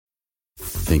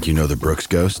Think you know the Brooks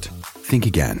Ghost? Think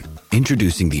again.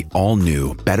 Introducing the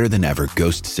all-new, better-than-ever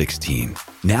Ghost 16.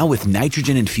 Now with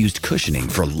nitrogen-infused cushioning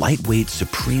for lightweight,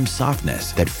 supreme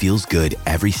softness that feels good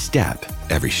every step,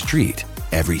 every street,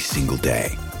 every single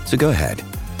day. So go ahead,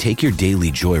 take your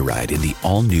daily joyride in the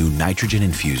all-new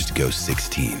nitrogen-infused Ghost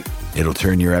 16. It'll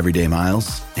turn your everyday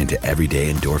miles into everyday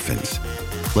endorphins.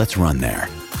 Let's run there.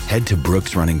 Head to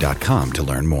brooksrunning.com to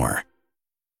learn more.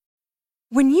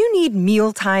 When you need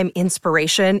mealtime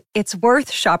inspiration, it's worth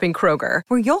shopping Kroger,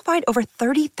 where you'll find over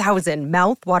 30,000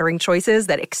 mouth-watering choices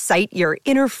that excite your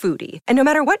inner foodie. And no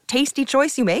matter what tasty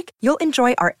choice you make, you'll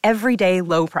enjoy our everyday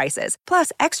low prices,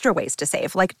 plus extra ways to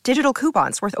save, like digital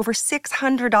coupons worth over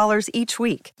 $600 each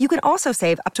week. You can also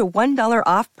save up to $1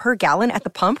 off per gallon at the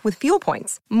pump with fuel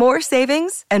points. More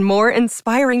savings and more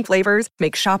inspiring flavors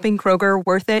make shopping Kroger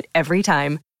worth it every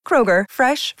time. Kroger,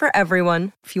 fresh for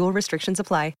everyone. Fuel restrictions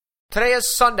apply. Today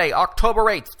is Sunday, October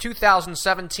 8th,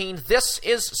 2017. This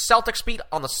is Celtics Beat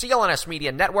on the CLNS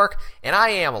Media Network, and I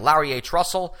am Larry H.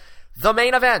 Russell. The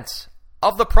main event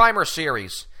of the Primer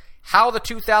Series, how the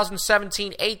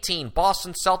 2017-18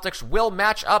 Boston Celtics will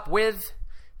match up with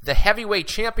the heavyweight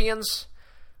champions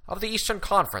of the Eastern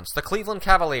Conference, the Cleveland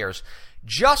Cavaliers.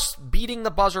 Just beating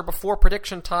the buzzer before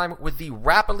prediction time with the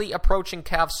rapidly approaching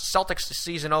Cavs Celtics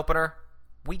season opener,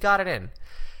 we got it in.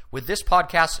 With this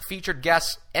podcast, featured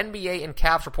guest, NBA and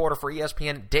Cavs reporter for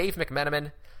ESPN, Dave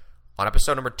McMenamin, on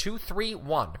episode number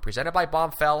 231, presented by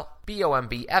Bombfell,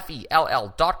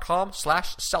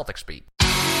 BOMBFELL.com/CelticsBeat.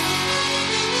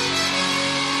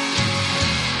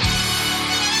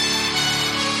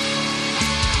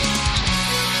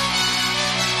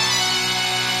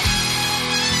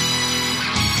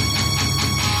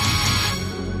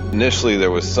 Initially,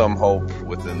 there was some hope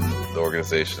within the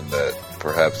organization that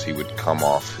perhaps he would come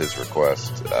off his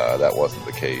request. That wasn't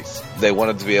the case. They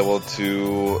wanted to be able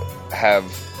to have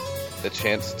a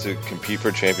chance to compete for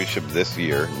a championship this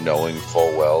year, knowing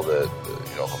full well that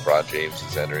LeBron James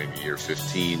is entering year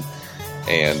 15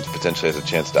 and potentially has a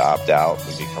chance to opt out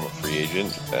and become a free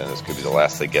agent, and this could be the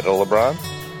last they get of LeBron,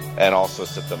 and also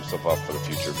set themselves up for the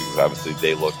future, because obviously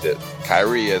they looked at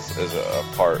Kyrie as a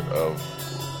part of,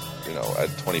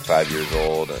 at 25 years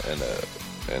old and a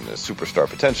superstar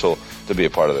potential to be a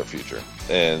part of their future.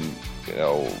 And,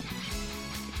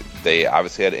 they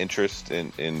obviously had interest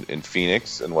in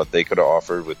Phoenix and what they could have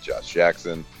offered with Josh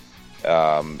Jackson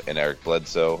and Eric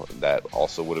Bledsoe. That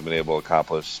also would have been able to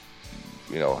accomplish,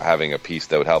 having a piece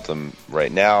that would help them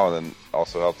right now and then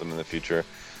also help them in the future.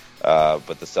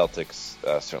 But the Celtics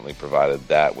certainly provided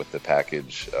that with the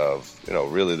package of,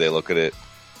 really they look at it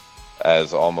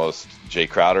as almost Jay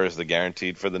Crowder is the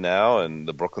guaranteed for the now, and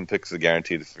the Brooklyn pick is the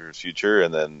guaranteed for his future,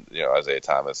 and then Isaiah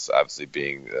Thomas obviously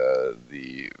being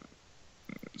the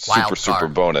super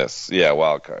bonus,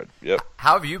 wild card. Yep.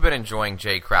 How have you been enjoying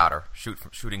Jay Crowder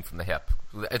shooting from the hip?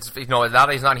 It's now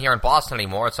that he's not here in Boston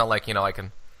anymore, it's not like I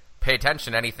can pay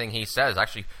attention to anything he says.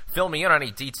 Actually, fill me in on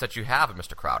any deets that you have of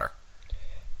Mr. Crowder.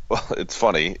 Well, it's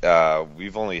funny.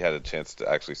 We've only had a chance to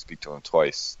actually speak to him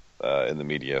twice in the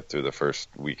media through the first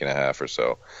week and a half or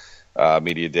so.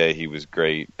 Media day, he was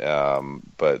great,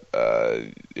 but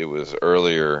it was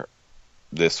earlier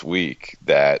this week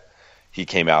that he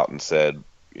came out and said,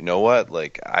 you know what,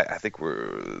 I think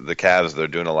the Cavs, they're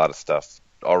doing a lot of stuff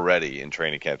already in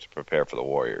training camp to prepare for the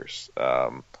Warriors.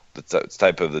 The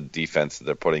type of the defense that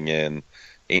they're putting in,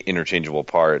 interchangeable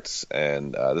parts,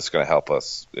 and this is going to help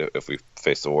us if we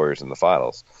face the Warriors in the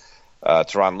finals.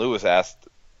 Teron Lewis asked,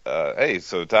 hey,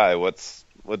 so Ty, what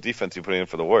defense are you putting in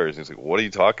for the Warriors? And he's like, what are you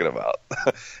talking about?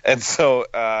 And so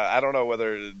I don't know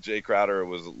whether Jay Crowder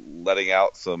was letting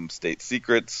out some state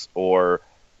secrets, or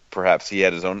perhaps he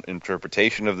had his own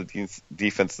interpretation of the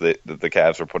defense that the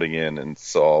Cavs were putting in and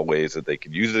saw ways that they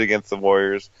could use it against the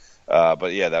Warriors.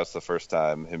 But yeah, that was the first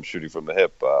time him shooting from the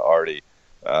hip already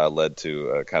led to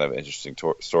a kind of interesting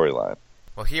storyline.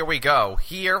 Well, here we go.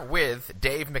 Here with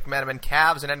Dave McMenamin,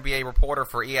 Cavs and NBA reporter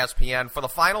for ESPN, for the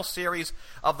final series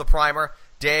of the Primer.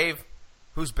 Dave,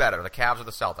 who's better, the Cavs or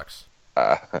the Celtics?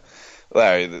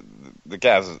 Larry, the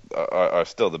Cavs are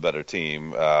still the better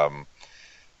team. The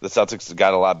Celtics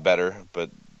got a lot better, but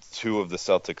two of the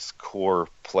Celtics' core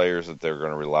players that they're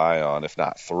going to rely on, if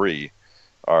not three,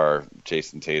 are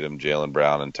Jason Tatum, Jaylen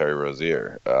Brown, and Terry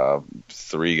Rozier.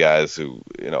 Three guys who,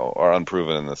 are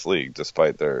unproven in this league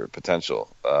despite their potential.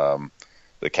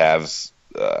 The Cavs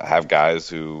have guys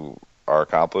who are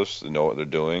accomplished and know what they're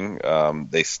doing.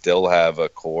 They still have a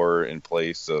core in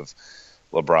place of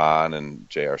LeBron and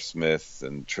J.R. Smith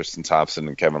and Tristan Thompson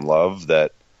and Kevin Love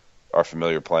that are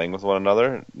familiar playing with one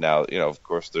another. Now, of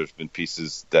course, there's been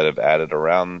pieces that have added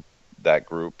around that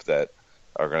group that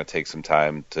are going to take some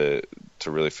time to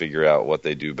really figure out what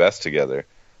they do best together.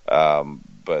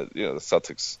 But the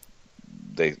Celtics,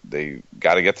 they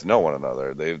got to get to know one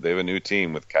another. They have a new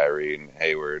team with Kyrie and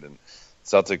Hayward, and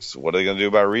Celtics, what are they going to do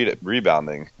about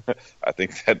rebounding? I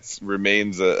think that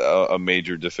remains a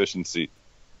major deficiency.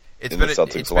 It's been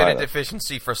a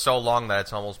deficiency for so long that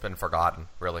it's almost been forgotten,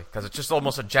 really, because it's just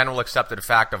almost a general accepted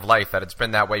fact of life that it's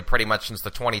been that way pretty much since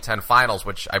the 2010 finals,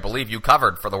 which I believe you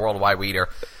covered for the Worldwide Weeder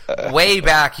way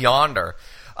back yonder.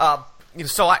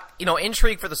 So,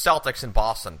 intrigue for the Celtics in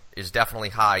Boston is definitely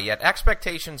high, yet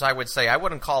expectations, I would say, I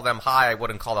wouldn't call them high, I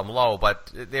wouldn't call them low,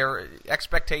 but their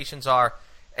expectations are,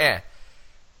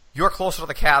 You're closer to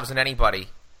the Cavs than anybody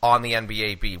on the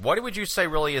NBA beat. What would you say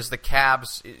really is the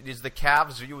Cavs'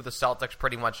 view of the Celtics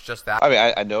pretty much just that? I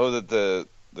mean, I know that the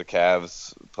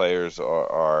Cavs players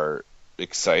are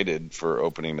excited for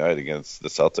opening night against the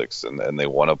Celtics, and they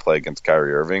want to play against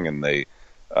Kyrie Irving, and they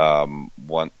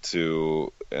want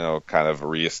to kind of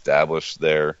reestablish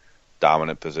their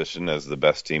dominant position as the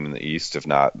best team in the East, if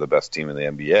not the best team in the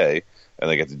NBA, and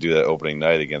they get to do that opening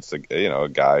night against a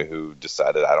guy who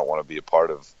decided, I don't want to be a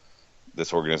part of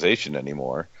this organization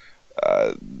anymore.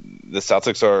 The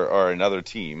Celtics are another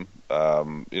team.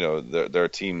 They're a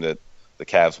team that the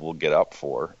Cavs will get up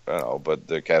for, but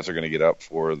the Cavs are going to get up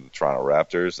for the Toronto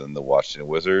Raptors and the Washington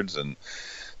Wizards and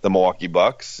the Milwaukee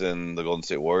Bucks and the Golden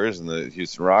State Warriors and the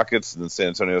Houston Rockets and the San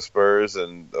Antonio Spurs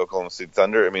and Oklahoma City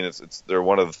Thunder. I mean, they're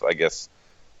one of, I guess,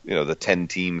 the 10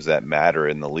 teams that matter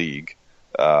in the league.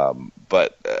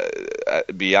 But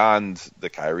beyond the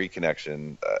Kyrie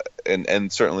connection,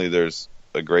 and certainly there's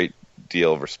a great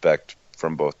deal of respect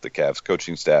from both the Cavs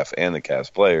coaching staff and the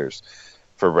Cavs players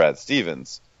for Brad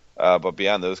Stevens. But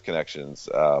beyond those connections,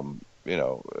 and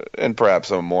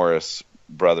perhaps a Morris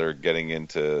brother getting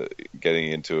into it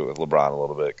with LeBron a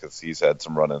little bit because he's had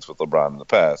some run-ins with LeBron in the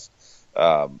past.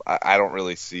 I don't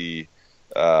really see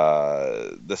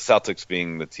the Celtics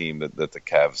being the team that the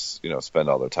Cavs, spend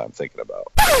all their time thinking about.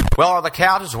 Well, are the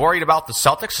Cavs as worried about the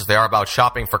Celtics as they are about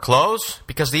shopping for clothes?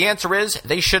 Because the answer is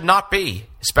they should not be,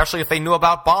 especially if they knew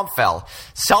about Bombfell.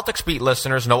 Celtics Beat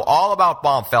listeners know all about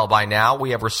Bombfell by now. We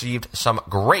have received some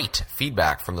great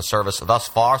feedback from the service thus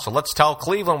far, so let's tell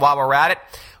Cleveland while we're at it.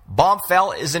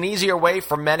 Bombfell is an easier way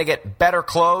for men to get better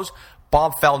clothes.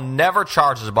 Bombfell never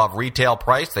charges above retail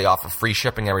price. They offer free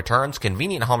shipping and returns,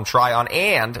 convenient home try-on,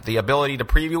 and the ability to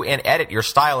preview and edit your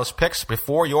stylist picks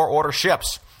before your order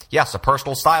ships. Yes, a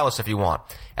personal stylist if you want.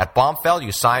 At Bombfell,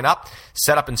 you sign up,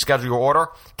 set up and schedule your order,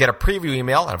 get a preview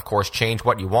email, and of course change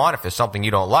what you want if there's something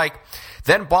you don't like.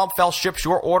 Then Bombfell ships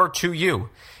your order to you.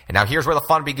 And now here's where the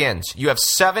fun begins. You have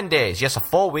 7 days, yes, a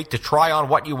full week to try on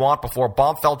what you want before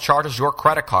Bombfell charges your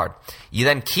credit card. You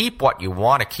then keep what you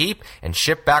want to keep and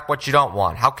ship back what you don't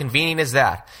want. How convenient is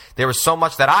that? There is so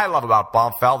much that I love about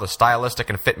Bombfell, the stylistic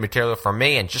and fit material for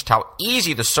me, and just how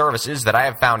easy the service is that I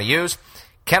have found to use.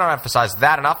 Cannot emphasize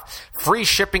that enough. Free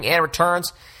shipping and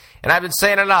returns. And I've been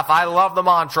saying enough. I love the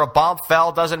mantra,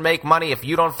 Bombfell doesn't make money if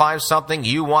you don't find something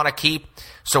you want to keep.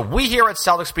 So we here at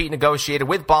Celtics Beat negotiated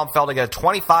with Bombfell to get a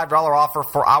 $25 offer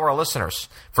for our listeners.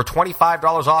 For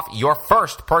 $25 off your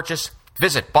first purchase,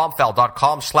 visit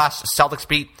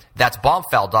bombfell.com/CelticsBeat. That's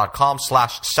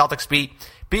bombfell.com/CelticsBeat.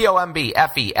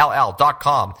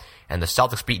 BOMBFELL.com. And the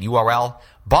Celtics Beat URL,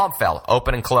 Bombfell,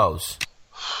 open and close.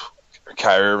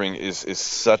 Kyrie Irving is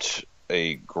such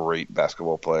a great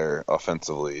basketball player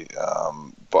offensively.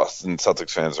 Boston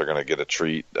Celtics fans are going to get a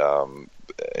treat,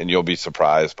 and you'll be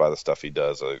surprised by the stuff he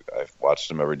does. I've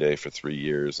watched him every day for 3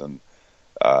 years, and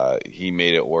he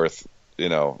made it worth,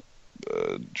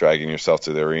 dragging yourself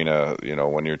to the arena,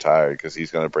 when you're tired, because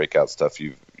he's going to break out stuff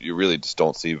you really just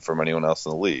don't see from anyone else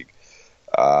in the league.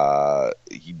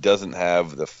 He doesn't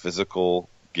have the physical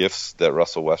gifts that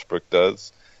Russell Westbrook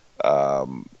does.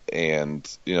 And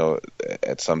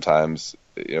at sometimes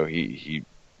he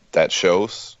that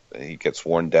shows. He gets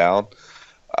worn down,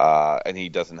 and he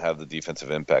doesn't have the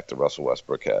defensive impact that Russell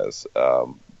Westbrook has.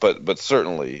 But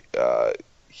certainly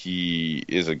he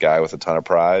is a guy with a ton of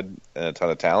pride and a ton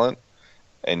of talent.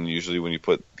 And usually when you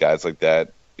put guys like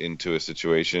that into a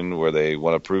situation where they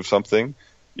want to prove something,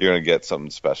 you're going to get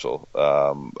something special.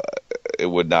 It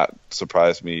would not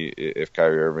surprise me if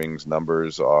Kyrie Irving's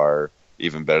numbers are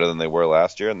even better than they were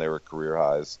last year, and they were career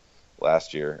highs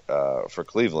last year for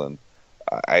Cleveland.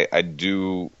 I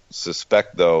do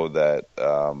suspect, though, that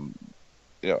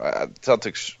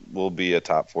Celtics will be a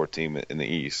top 4 team in the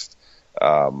East.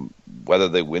 Whether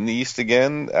they win the East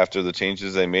again after the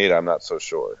changes they made, I'm not so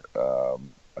sure.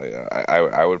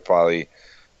 I would probably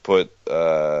put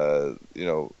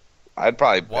I'd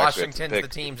probably Washington's the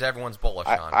teams everyone's bullish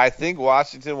on. I think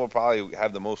Washington will probably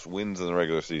have the most wins in the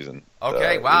regular season.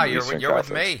 Okay, wow, you're with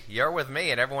me. You're with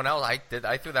me, and everyone else.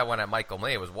 I threw that one at Michael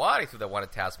Lee. It was what I threw that one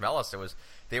at Tass Mellis.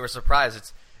 They were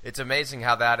surprised. It's amazing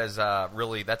how that is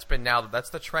really that's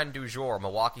the trend du jour.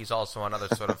 Milwaukee's also another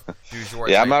sort of du jour.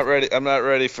 Yeah, I'm not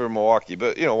ready for Milwaukee,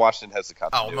 but Washington has the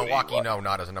continuity. Oh, Milwaukee,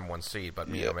 not as a number one seed, but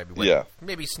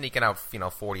maybe sneaking out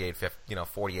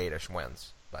 48-ish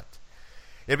wins, but.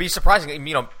 It'd be surprising.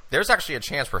 There's actually a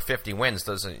chance for 50 wins.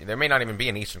 There may not even be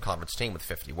an Eastern Conference team with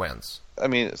 50 wins. I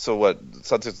mean, so what?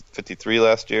 Celtics 53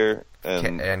 last year,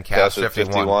 and Cavs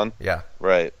 51. Yeah,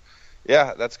 right.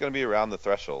 Yeah, that's going to be around the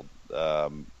threshold.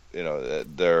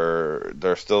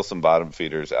 There's still some bottom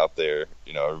feeders out there.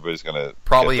 Everybody's going to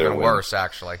probably even worse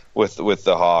actually. With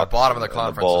the Hawks, the bottom of the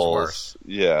conference is worse.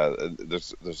 Yeah,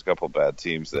 there's a couple bad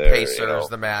teams there. The Pacers,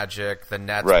 the Magic, the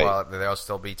Nets. Right. Well, they'll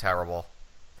still be terrible.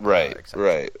 Right.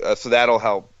 So that'll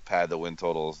help pad the win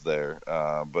totals there.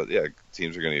 But yeah,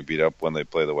 teams are going to get beat up when they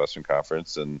play the Western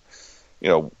Conference, and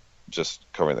just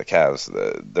covering the Cavs,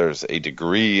 there's a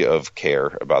degree of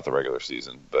care about the regular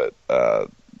season, but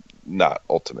not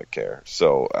ultimate care.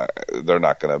 So they're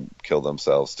not going to kill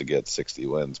themselves to get 60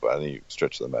 wins by any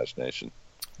stretch of the imagination.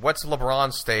 What's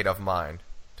LeBron's state of mind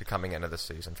to coming into this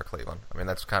season for Cleveland? I mean,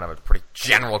 that's kind of a pretty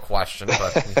general question,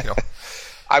 but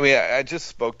I mean, I just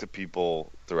spoke to people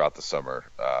throughout the summer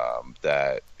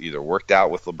that either worked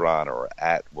out with LeBron or were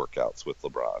at workouts with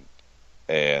LeBron,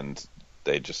 and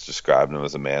they just described him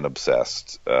as a man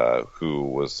obsessed who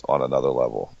was on another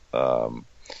level.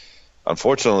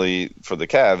 Unfortunately for the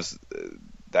Cavs,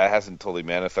 that hasn't totally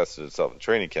manifested itself in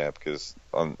training camp, because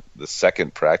on the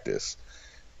second practice,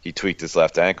 he tweaked his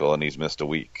left ankle and he's missed a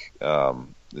week.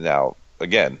 Now,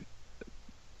 again,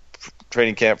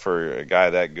 training camp for a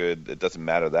guy that good, it doesn't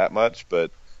matter that much,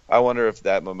 but I wonder if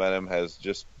that momentum has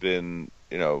just been,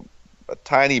 a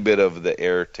tiny bit of the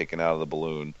air taken out of the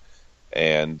balloon,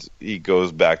 and he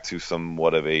goes back to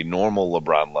somewhat of a normal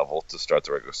LeBron level to start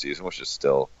the regular season, which is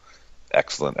still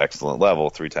excellent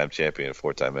level, 3-time champion,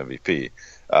 4-time MVP.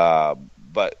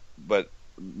 But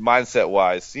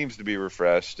mindset-wise, seems to be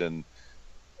refreshed, and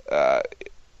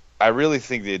I really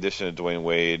think the addition of Dwayne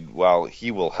Wade, while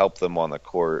he will help them on the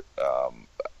court,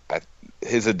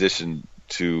 his addition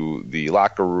to the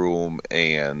locker room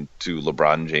and to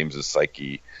LeBron James's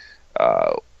psyche,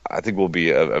 I think will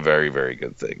be a very, very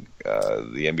good thing.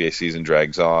 The NBA season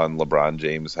drags on. LeBron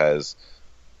James has.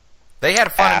 They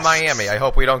had fun in Miami. I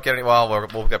hope we don't get any. Well,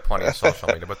 we'll get plenty of social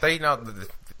media, but they know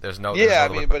there's no. Yeah,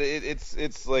 but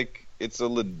it's like it's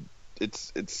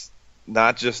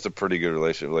not just a pretty good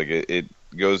relationship. Like it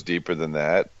goes deeper than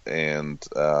that, and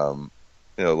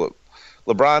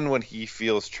LeBron, when he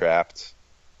feels trapped,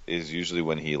 is usually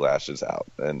when he lashes out,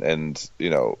 and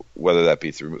whether that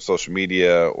be through social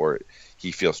media or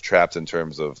he feels trapped in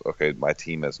terms of, okay, my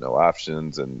team has no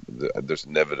options, and there's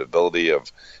inevitability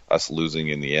of us losing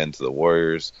in the end to the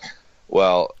Warriors.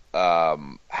 Well,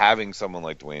 having someone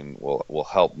like Dwayne will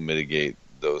help mitigate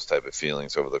those type of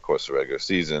feelings over the course of the regular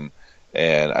season.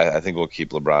 And I think we'll keep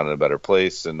LeBron in a better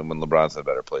place. And when LeBron's in a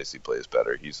better place, he plays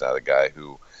better. He's not a guy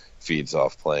who feeds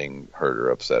off playing hurt or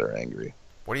upset or angry.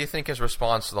 What do you think his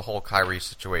response to the whole Kyrie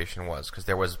situation was? Because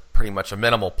there was pretty much a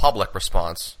minimal public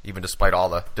response, even despite all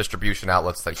the distribution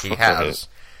outlets that he has.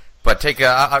 But take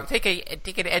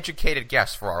an educated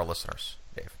guess for our listeners,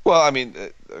 Dave. Well, I mean,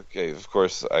 okay, of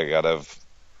course, I gotta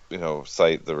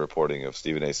cite the reporting of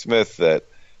Stephen A. Smith that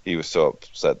he was so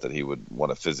upset that he would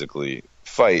want to physically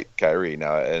fight Kyrie.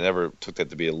 Now, I never took that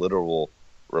to be a literal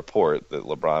report that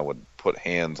LeBron would put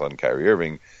hands on Kyrie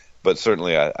Irving, but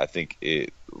certainly I think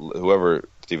whoever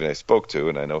Stephen A. spoke to,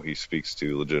 and I know he speaks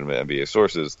to legitimate NBA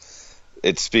sources,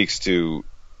 it speaks to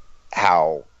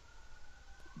how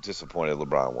disappointed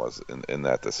LeBron was in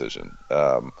that decision.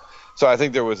 So I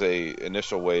think there was a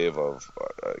initial wave of,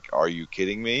 are you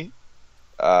kidding me?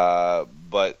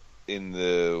 But in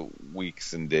the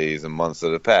weeks and days and months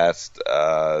that have passed,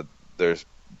 there's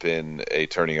been a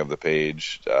turning of the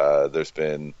page. There's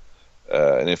been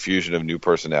an infusion of new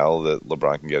personnel that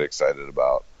LeBron can get excited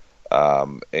about.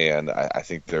 And I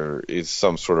think there is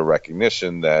some sort of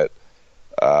recognition that,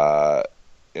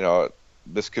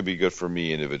 this could be good for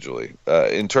me individually.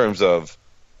 In terms of,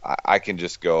 I can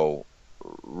just go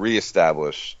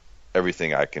reestablish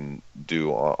everything I can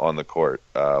do on the court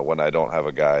when I don't have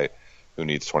a guy who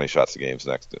needs 20 shots a game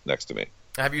next to me.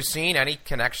 Have you seen any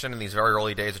connection in these very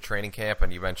early days of training camp?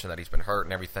 And you mentioned that he's been hurt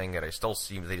and everything, and it still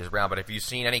seems that he's around. But have you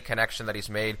seen any connection that he's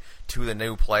made to the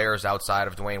new players outside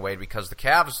of Dwayne Wade? Because the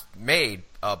Cavs made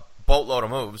a boatload of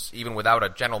moves, even without a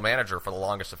general manager for the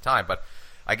longest of time. But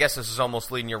I guess this is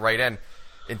almost leading you right in.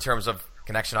 in terms of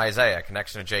connection to Isaiah,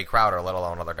 connection to Jay Crowder, let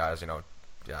alone other guys.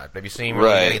 Have you seen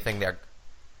anything there?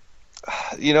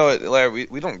 Larry,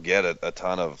 we don't get a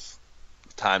ton of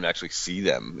time to actually see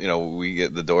them. We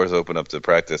get the doors open up to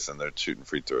practice and they're shooting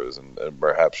free throws and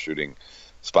perhaps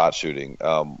spot shooting.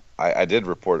 I did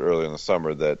report earlier in the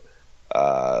summer that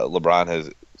LeBron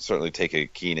has certainly taken a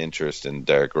keen interest in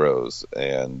Derrick Rose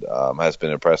and has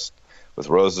been impressed with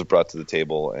Rose's brought to the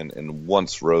table and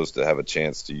wants Rose to have a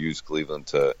chance to use Cleveland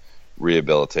to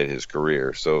rehabilitate his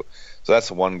career. So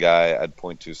that's one guy I'd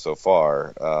point to so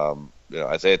far.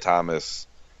 Isaiah Thomas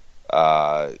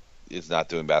is not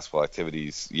doing basketball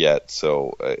activities yet,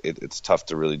 so it's tough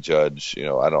to really judge.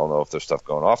 I don't know if there's stuff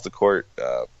going off the court.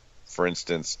 For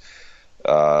instance,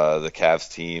 the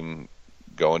Cavs team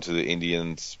going to the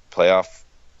Indians playoff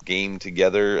game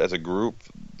together as a group.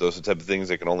 Those are the type of things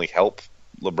that can only help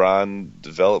LeBron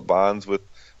develop bonds with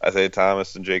Isaiah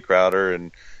Thomas and Jay Crowder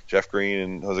and Jeff Green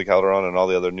and Jose Calderon and all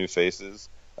the other new faces.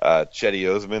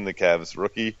 Chetty Osman, the Cavs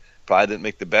rookie, probably didn't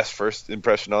make the best first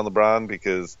impression on LeBron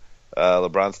because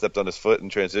LeBron stepped on his foot in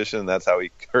transition, and that's how he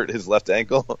hurt his left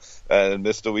ankle and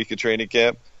missed a week of training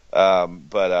camp. I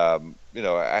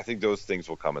think those things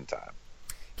will come in time.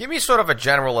 Give me sort of a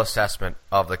general assessment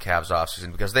of the Cavs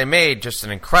offseason, because they made just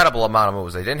an incredible amount of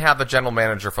moves. They didn't have the general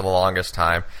manager for the longest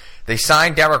time. They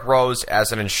signed Derrick Rose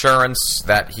as an insurance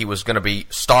that he was going to be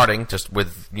starting just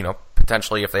with,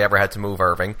 potentially if they ever had to move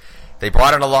Irving. They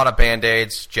brought in a lot of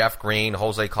Band-Aids, Jeff Green,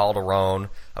 Jose Calderon,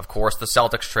 of course the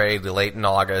Celtics trade late in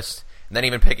August, and then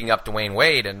even picking up Dwayne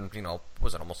Wade and,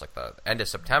 was it almost like the end of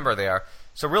September there.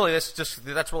 So really,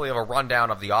 that's really a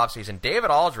rundown of the offseason. David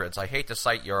Aldridge, I hate to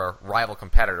cite your rival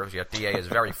competitors, yet DA is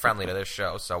very friendly to this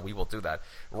show, so we will do that.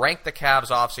 Ranked the Cavs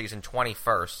offseason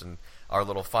 21st in our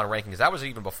little fun rankings. That was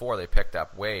even before they picked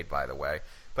up Wade, by the way.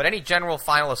 But any general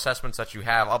final assessments that you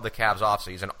have of the Cavs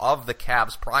offseason, of the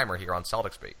Cavs primer here on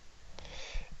Celtics Beat?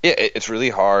 Yeah, it's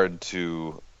really hard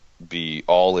to be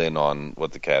all in on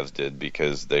what the Cavs did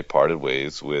because they parted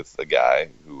ways with a guy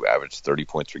who averaged 30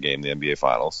 points per game in the NBA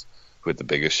Finals, who had the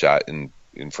biggest shot in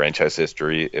franchise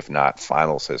history, if not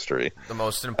finals history. The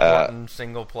most important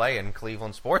single play in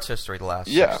Cleveland sports history the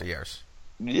last 60 years.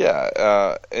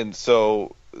 Yeah, and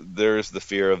so there's the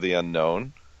fear of the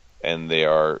unknown, and they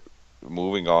are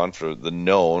moving on for the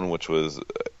known, which was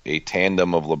a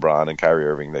tandem of LeBron and Kyrie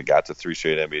Irving that got to 3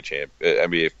 straight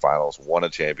NBA Finals, won a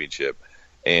championship,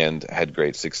 and had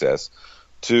great success,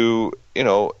 to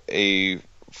a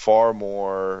far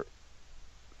more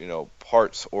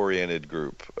parts-oriented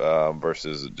group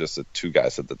versus just the two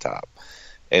guys at the top.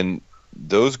 And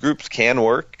those groups can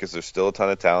work because there's still a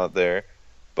ton of talent there,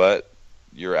 but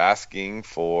you're asking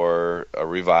for a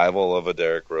revival of a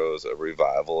Derrick Rose, a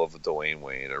revival of a Dwayne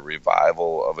Wade, a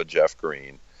revival of a Jeff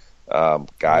Green. Guys.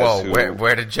 Whoa,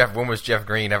 when was Jeff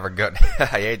Green ever good? I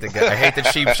hate the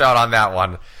cheap shot on that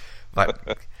one,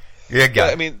 but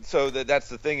so that's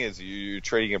the thing is you're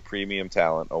trading a premium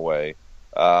talent away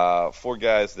for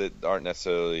guys that aren't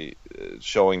necessarily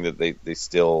showing that they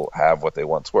still have what they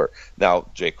once were. Now,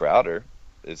 Jay Crowder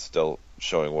is still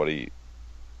showing what he.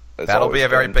 That'll be a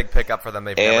very big pickup for them.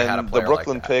 They've never had a player the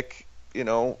Brooklyn like that. pick,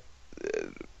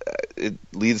 it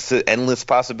leads to endless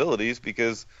possibilities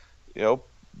because,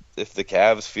 if the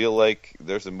Cavs feel like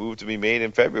there's a move to be made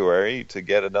in February to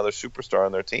get another superstar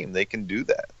on their team, they can do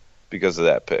that because of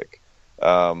that pick.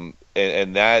 And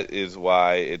that is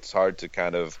why it's hard to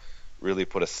kind of really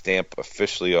put a stamp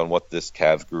officially on what this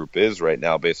Cavs group is right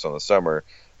now based on the summer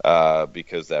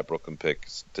because that Brooklyn pick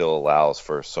still allows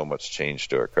for so much change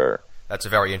to occur. That's a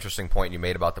very interesting point you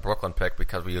made about the Brooklyn pick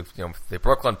because the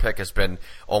Brooklyn pick has been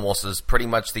almost as pretty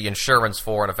much the insurance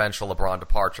for an eventual LeBron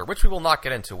departure, which we will not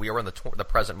get into. We are in the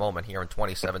present moment here in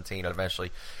 2017 and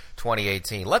eventually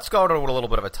 2018. Let's go to a little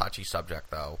bit of a touchy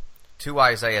subject, though, to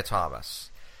Isaiah Thomas.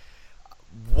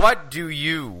 What do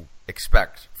you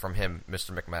expect from him,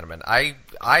 Mr. McMenamin?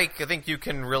 I think you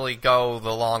can really go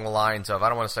along the lines of, I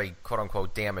don't want to say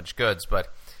quote-unquote damaged goods, but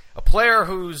a player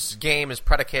whose game is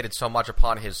predicated so much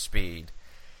upon his speed,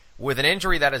 with an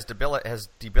injury that is as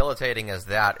debilitating as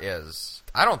that is,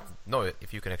 I don't know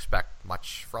if you can expect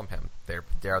much from him.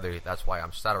 That's why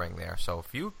I'm stuttering there. So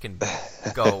if you can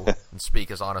go and speak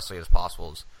as honestly as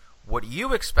possible, is what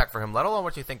you expect from him, let alone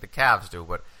what you think the Cavs do,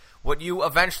 but what you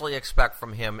eventually expect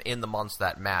from him in the months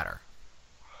that matter.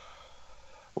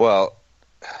 Well,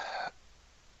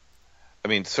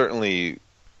 certainly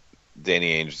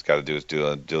Danny Ainge's got to do his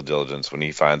due diligence when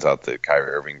he finds out that Kyrie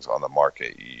Irving's on the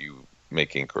market. You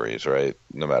make inquiries, right?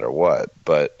 No matter what.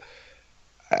 But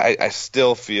I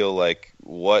still feel like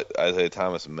what Isaiah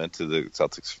Thomas meant to the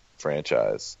Celtics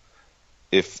franchise,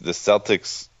 if the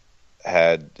Celtics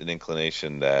had an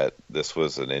inclination that this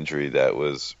was an injury that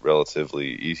was relatively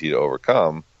easy to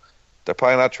overcome, they're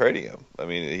probably not trading him. I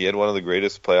mean, he had one of the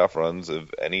greatest playoff runs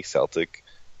of any Celtic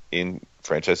in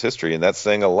franchise history, and that's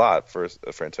saying a lot for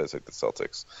a franchise like the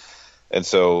Celtics. And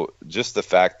so just the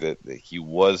fact that he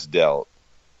was dealt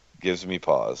gives me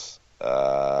pause.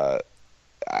 I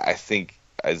think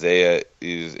Isaiah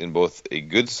is in both a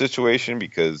good situation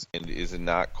because it is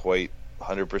not quite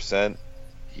 100%.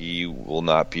 He will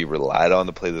not be relied on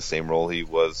to play the same role he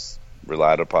was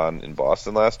relied upon in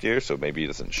Boston last year, so maybe he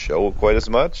doesn't show quite as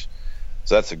much.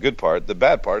 So that's a good part. The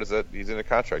bad part is that he's in a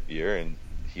contract year, and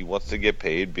he wants to get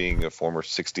paid being a former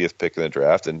 60th pick in the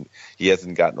draft, and he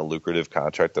hasn't gotten a lucrative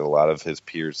contract that a lot of his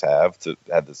peers have to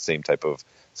have the same type of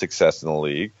success in the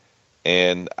league.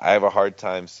 And I have a hard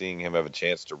time seeing him have a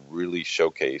chance to really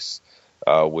showcase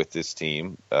with this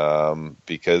team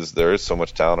because there is so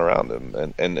much talent around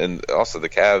him. And also the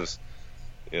Cavs,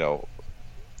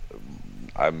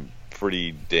 I'm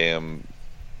pretty damn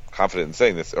confident in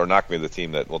saying this, are not going to be the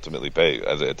team that ultimately pay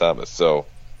Isaiah Thomas. So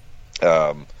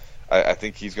I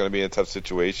think he's going to be in a tough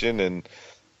situation,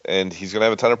 and he's going to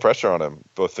have a ton of pressure on him,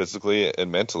 both physically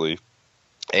and mentally.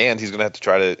 And he's going to have to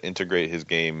try to integrate his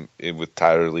game with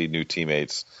entirely new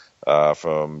teammates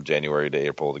from January to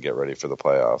April to get ready for the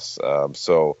playoffs.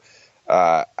 So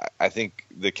I think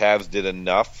the Cavs did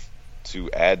enough to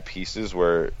add pieces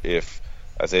where if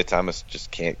Isaiah Thomas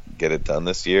just can't get it done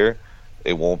this year,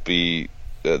 it won't be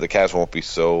the Cavs won't be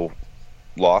so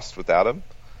lost without him.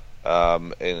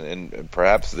 And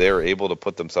perhaps they're able to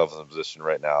put themselves in a position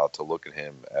right now to look at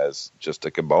him as just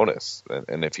like a bonus.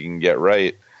 And if he can get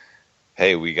right,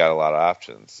 hey, we got a lot of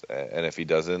options. And if he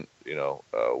doesn't,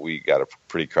 we got a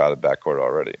pretty crowded backcourt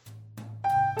already.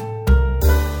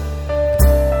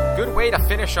 Good way to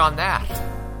finish on that.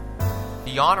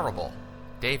 The Honorable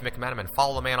Dave McMenamin.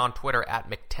 Follow the man on Twitter at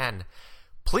Mc10.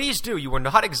 Please do. You were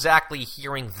not exactly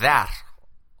hearing that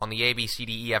on the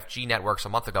ABCDEFG networks a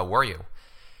month ago, were you?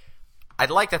 I'd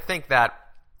like to think that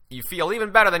you feel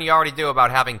even better than you already do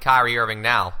about having Kyrie Irving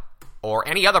now, or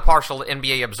any other partial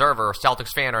NBA observer,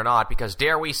 Celtics fan or not, because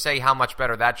dare we say how much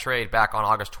better that trade back on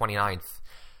August 29th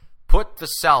put the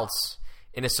Celts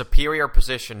in a superior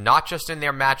position, not just in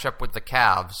their matchup with the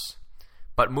Cavs,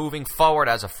 but moving forward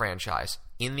as a franchise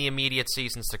in the immediate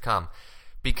seasons to come.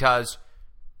 Because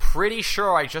pretty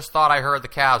sure I just thought I heard the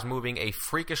Cavs moving a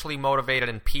freakishly motivated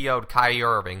and PO'd Kyrie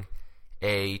Irving,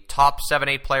 a top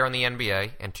 7-8 player in the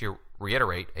NBA, and to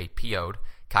reiterate, a PO'd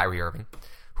Kyrie Irving,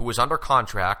 who was under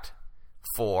contract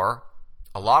for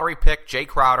a lottery pick, Jay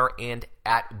Crowder, and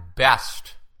at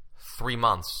best 3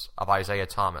 months of Isaiah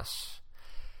Thomas.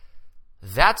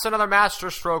 That's another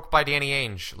masterstroke by Danny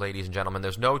Ainge, ladies and gentlemen.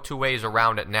 There's no two ways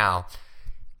around it now.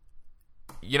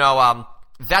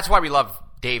 That's why we love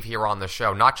Dave here on the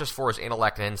show, not just for his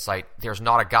intellect and insight. There's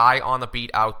not a guy on the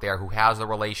beat out there who has the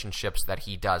relationships that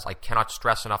he does. I cannot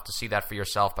stress enough to see that for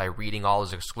yourself by reading all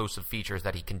his exclusive features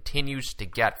that he continues to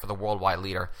get for the worldwide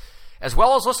leader, as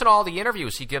well as listen to all the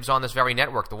interviews he gives on this very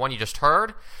network. The one you just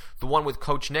heard, the one with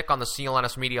Coach Nick on the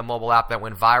CLNS Media mobile app that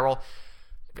went viral,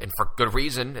 and for good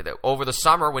reason, over the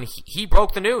summer when he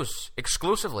broke the news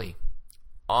exclusively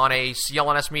on a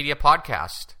CLNS Media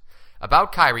podcast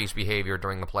about Kyrie's behavior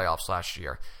during the playoffs last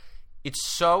year. It's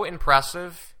so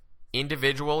impressive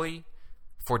individually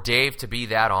for Dave to be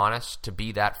that honest, to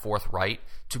be that forthright,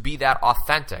 to be that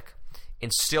authentic,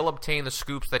 and still obtain the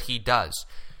scoops that he does.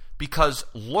 Because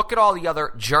look at all the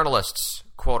other journalists,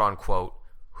 quote-unquote,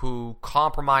 who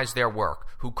compromise their work,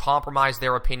 who compromise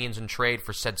their opinions and trade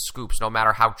for said scoops, no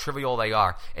matter how trivial they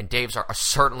are, and Dave's are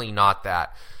certainly not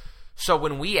that. So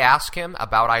when we ask him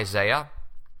about Isaiah,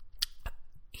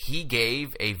 he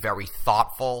gave a very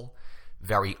thoughtful,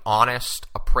 very honest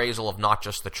appraisal of not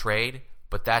just the trade,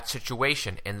 but that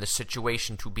situation and the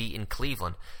situation to be in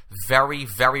Cleveland. Very,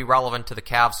 very relevant to the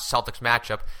Cavs-Celtics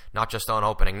matchup, not just on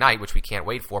opening night, which we can't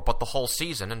wait for, but the whole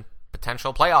season and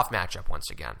potential playoff matchup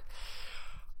once again.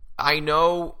 I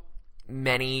know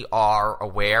many are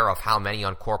aware of how many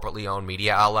corporately owned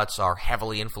media outlets are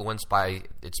heavily influenced by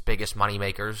its biggest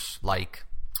moneymakers, like,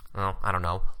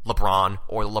 LeBron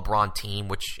or the LeBron team,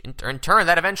 which in turn,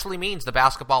 that eventually means the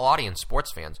basketball audience,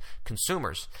 sports fans,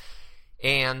 consumers.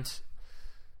 And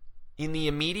in the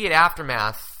immediate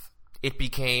aftermath, it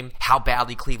became how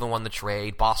badly Cleveland won the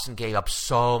trade. Boston gave up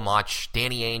so much.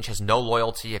 Danny Ainge has no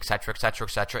loyalty, etc., etc.,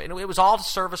 etc. And it was all to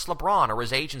service LeBron or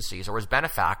his agencies or his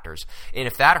benefactors. And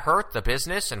if that hurt the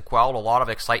business and quelled a lot of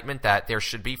excitement that there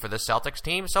should be for the Celtics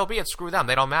team, so be it. Screw them.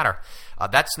 They don't matter.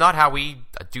 That's not how we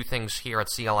do things here at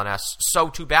CLNS. So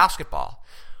to basketball.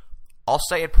 I'll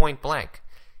say it point blank.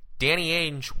 Danny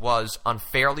Ainge was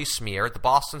unfairly smeared, the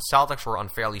Boston Celtics were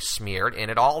unfairly smeared, and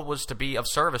it all was to be of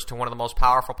service to one of the most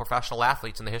powerful professional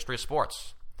athletes in the history of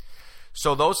sports.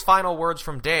 So those final words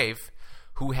from Dave,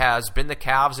 who has been the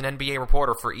Cavs and NBA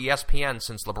reporter for ESPN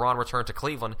since LeBron returned to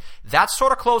Cleveland, that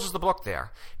sort of closes the book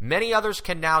there. Many others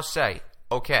can now say,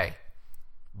 okay,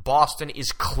 Boston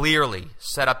is clearly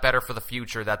set up better for the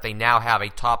future, that they now have a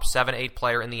top 7-8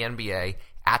 player in the NBA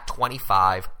at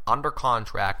 25, under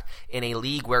contract, in a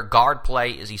league where guard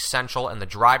play is essential and the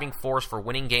driving force for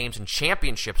winning games and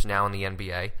championships now in the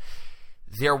NBA.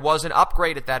 There was an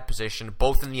upgrade at that position,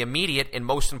 both in the immediate and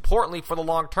most importantly for the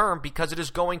long term, because it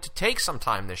is going to take some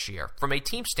time this year from a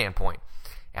team standpoint.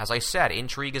 As I said,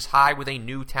 intrigue is high with a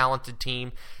new talented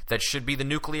team that should be the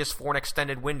nucleus for an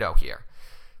extended window here.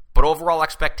 But overall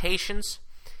expectations,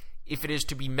 if it is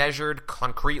to be measured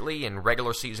concretely in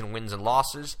regular season wins and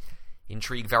losses,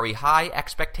 intrigue very high,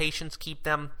 expectations keep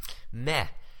them meh.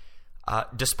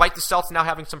 Despite the Celtics now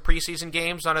having some preseason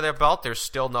games under their belt, there's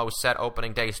still no set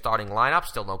opening day starting lineup,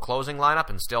 still no closing lineup,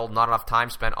 and still not enough time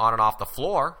spent on and off the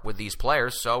floor with these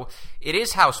players. So it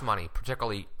is house money,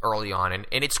 particularly early on. And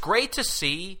it's great to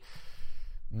see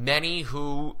many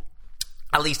who,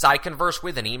 at least I converse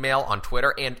with in email, on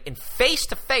Twitter, and in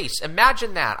face-to-face.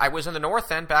 Imagine that. I was in the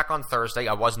North End back on Thursday.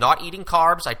 I was not eating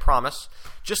carbs, I promise.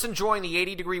 Just enjoying the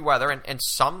 80-degree weather and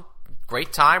some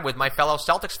great time with my fellow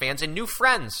Celtics fans and new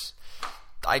friends.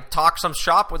 I talk some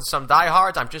shop with some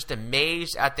diehards. I'm just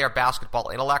amazed at their basketball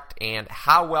intellect and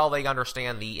how well they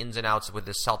understand the ins and outs with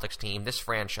this Celtics team, this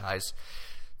franchise,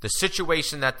 the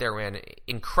situation that they're in.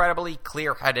 Incredibly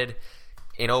clear-headed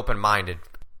and open-minded.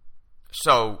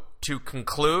 So, to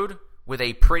conclude with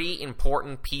a pretty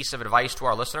important piece of advice to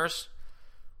our listeners,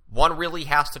 one really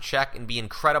has to check and be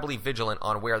incredibly vigilant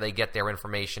on where they get their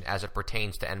information as it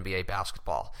pertains to NBA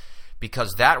basketball.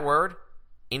 Because that word,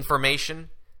 information,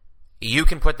 you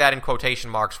can put that in quotation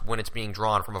marks when it's being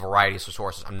drawn from a variety of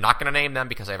sources. I'm not going to name them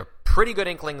because I have a pretty good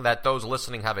inkling that those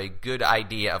listening have a good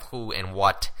idea of who and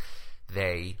what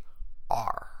they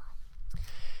are.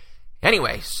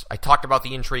 Anyways, I talked about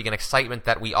the intrigue and excitement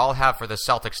that we all have for the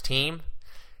Celtics team.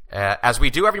 As we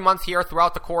do every month here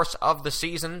throughout the course of the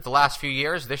season, the last few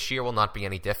years, this year will not be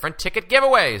any different. Ticket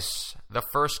giveaways. The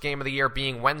first game of the year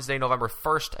being Wednesday, November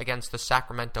 1st against the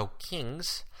Sacramento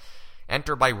Kings.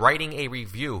 Enter by writing a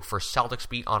review for Celtics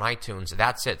Beat on iTunes.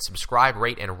 That's it. Subscribe,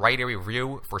 rate, and write a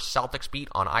review for Celtics Beat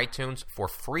on iTunes for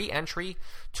free entry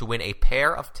to win a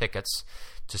pair of tickets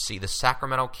to see the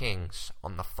Sacramento Kings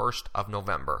on the 1st of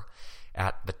November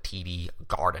at the TD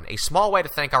Garden. A small way to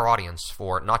thank our audience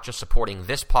for not just supporting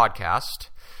this podcast,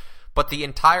 but the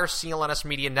entire CLNS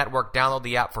Media Network. Download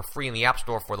the app for free in the App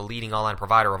Store for the leading online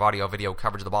provider of audio-video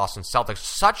coverage of the Boston Celtics.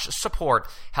 Such support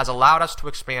has allowed us to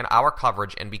expand our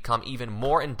coverage and become even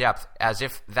more in-depth, as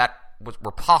if that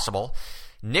were possible.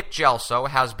 Nick Gelso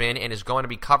has been and is going to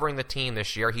be covering the team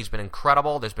this year. He's been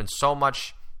incredible. There's been so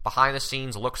much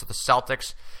behind-the-scenes looks at the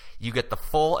Celtics. You get the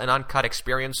full and uncut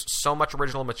experience, so much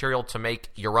original material to make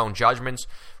your own judgments.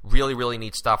 Really, really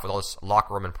neat stuff with all this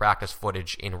locker room and practice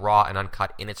footage in raw and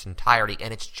uncut in its entirety.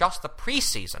 And it's just the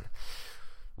preseason.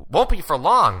 Won't be for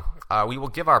long. We will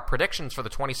give our predictions for the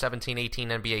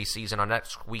 2017-18 NBA season on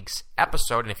next week's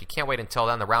episode. And if you can't wait until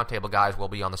then, the Roundtable guys will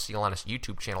be on the CLNS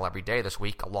YouTube channel every day this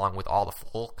week, along with all the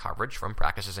full coverage from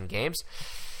practices and games.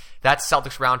 That's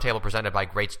Celtics Roundtable presented by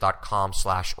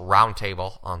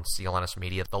greats.com/roundtable on CLNS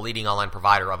Media, the leading online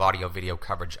provider of audio-video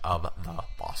coverage of the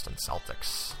Boston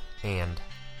Celtics. And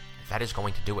that is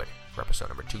going to do it for episode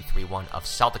number 231 of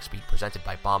Celtics Beat presented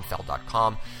by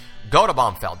bombfell.com. Go to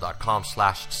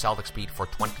bombfell.com/CelticsBeat for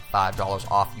 $25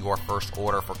 off your first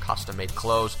order for custom-made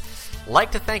clothes.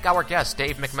 Like to thank our guest,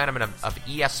 Dave McMenamin of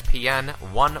ESPN,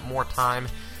 one more time.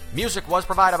 Music was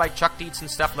provided by Chuck Dietz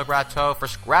and Steph Legrateau. For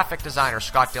graphic designer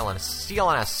Scott Dillon,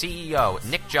 CLNS CEO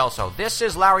Nick Gelso. This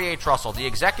is Larry H. Russell, the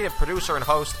executive producer and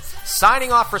host,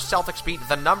 signing off for Celtics Beat,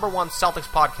 the #1 Celtics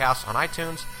podcast on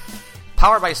iTunes,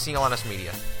 powered by CLNS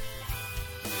Media.